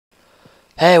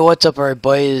Hey, what's up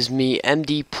everybody, it is me,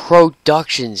 MD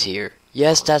Productions here.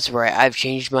 Yes, that's right, I've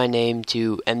changed my name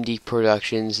to MD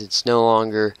Productions. It's no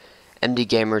longer MD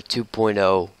Gamer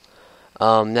 2.0.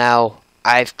 Now,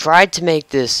 I've tried to make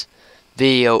this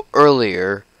video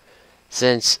earlier,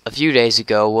 since a few days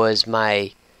ago was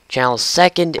my channel's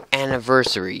 2nd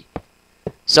anniversary.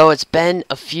 So it's been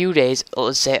a few days,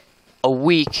 let's say a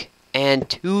week and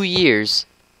 2 years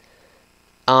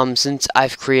since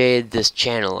I've created this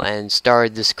channel and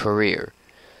started this career.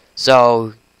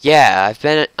 So yeah, I've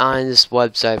been on this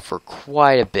website for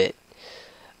quite a bit.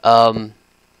 And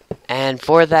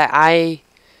for that I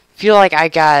feel like I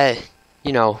gotta,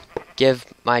 give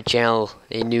my channel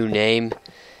a new name,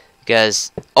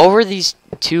 because over these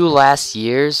 2 last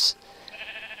years,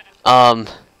 alright,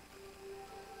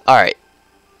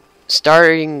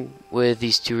 starting with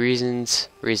these 2 reasons.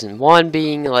 Reason 1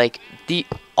 being,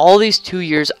 all these 2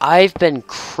 years I've been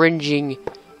cringing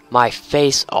my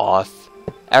face off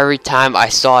every time I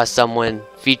saw someone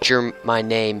feature my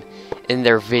name in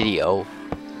their video.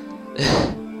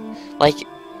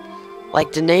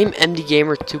 like the name MD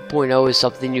Gamer 2.0 is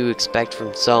something you expect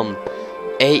from some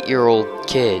 8-year-old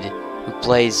kid who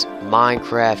plays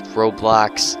Minecraft,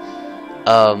 Roblox,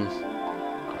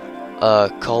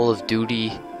 Call of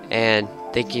Duty, and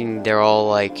thinking they're all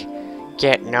like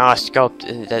getting no-scoped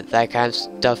and that kind of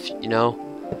stuff,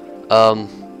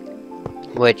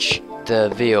 which the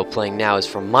video playing now is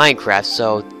from Minecraft,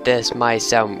 so this might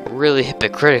sound really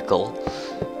hypocritical,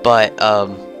 but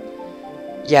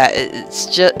yeah, it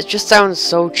just sounds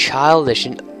so childish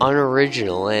and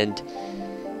unoriginal. And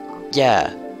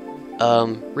yeah,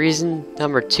 reason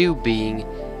number 2 being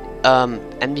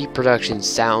MD Productions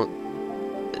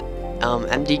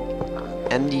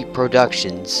MD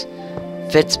Productions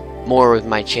fits more with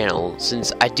my channel,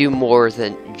 since I do more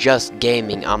than just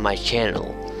gaming on my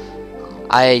channel.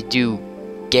 I do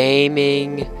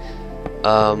gaming,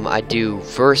 I do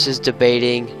versus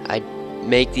debating, I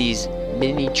make these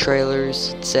mini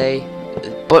trailers, say,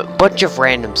 but bunch of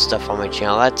random stuff on my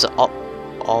channel. That's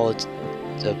all it's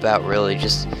about, really,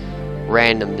 just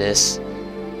randomness.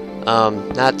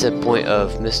 Not to the point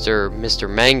of Mr.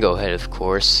 Mango Head, of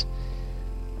course.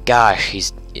 Gosh,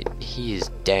 he is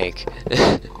dank.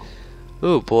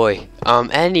 Oh boy.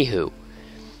 Anywho,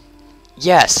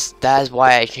 yes, that is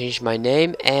why I changed my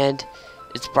name, and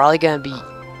it's probably gonna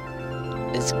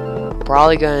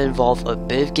involve a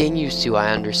bit of getting used to,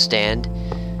 I understand,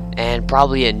 and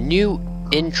probably a new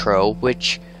intro,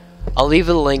 which I'll leave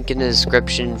a link in the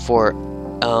description for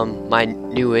my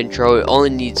new intro. It only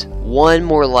needs 1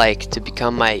 more like to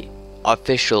become my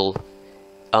official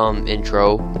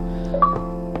intro.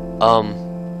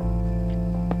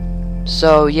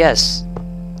 So yes,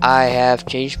 I have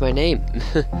changed my name.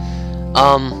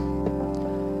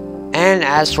 And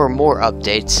as for more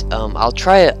updates, I'll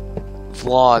try to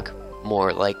vlog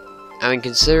more.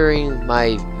 Considering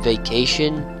my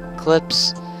vacation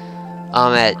clips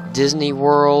at Disney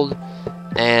World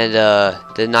and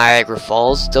the Niagara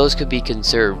Falls, those could be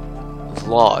considered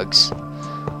vlogs.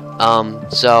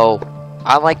 So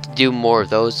I like to do more of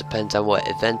those, depends on what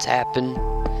events happen.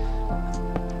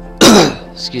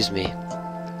 Excuse me.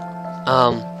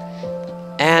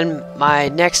 And my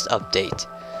next update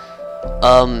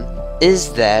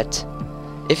is that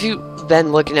if you've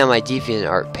been looking at my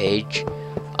DeviantArt page,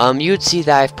 you would see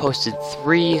that I've posted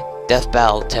 3 Death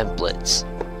Battle templates.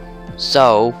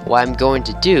 So what I'm going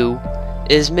to do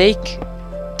is make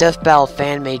Death Battle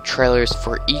fan-made trailers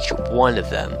for each one of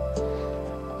them,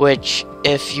 which,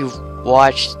 if you've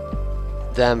watched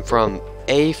them from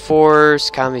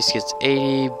A4's Comedy Skits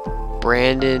 80,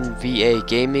 Brandon VA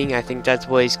Gaming, I think that's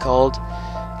what he's called,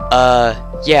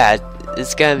 yeah,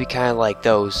 it's gonna be kind of like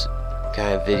those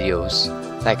kind of videos,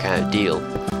 that kind of deal.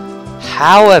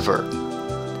 However,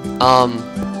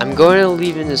 I'm going to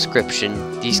leave in the description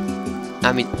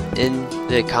in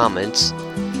the comments,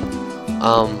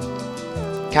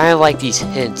 kind of like these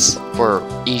hints for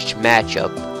each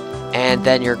matchup, and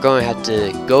then you're going to have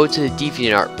to go to the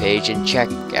DeviantArt page and check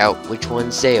out which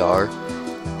ones they are,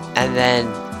 and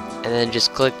then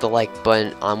just click the like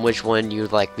button on which one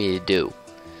you'd like me to do.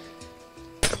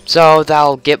 So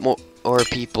that'll get more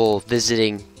people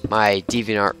visiting my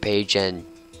DeviantArt page, and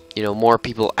more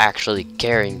people actually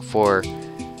caring for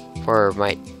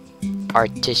my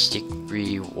artistic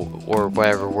or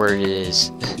whatever word it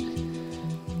is,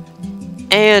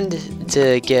 and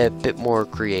to get a bit more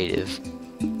creative,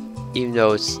 even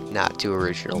though it's not too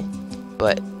original.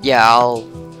 But yeah,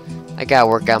 I gotta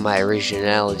work on my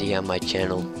originality on my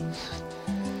channel.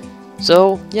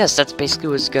 So yes, that's basically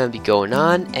what's gonna be going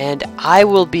on, and I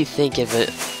will be thinking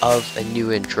of a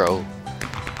new intro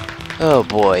Oh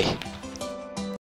boy.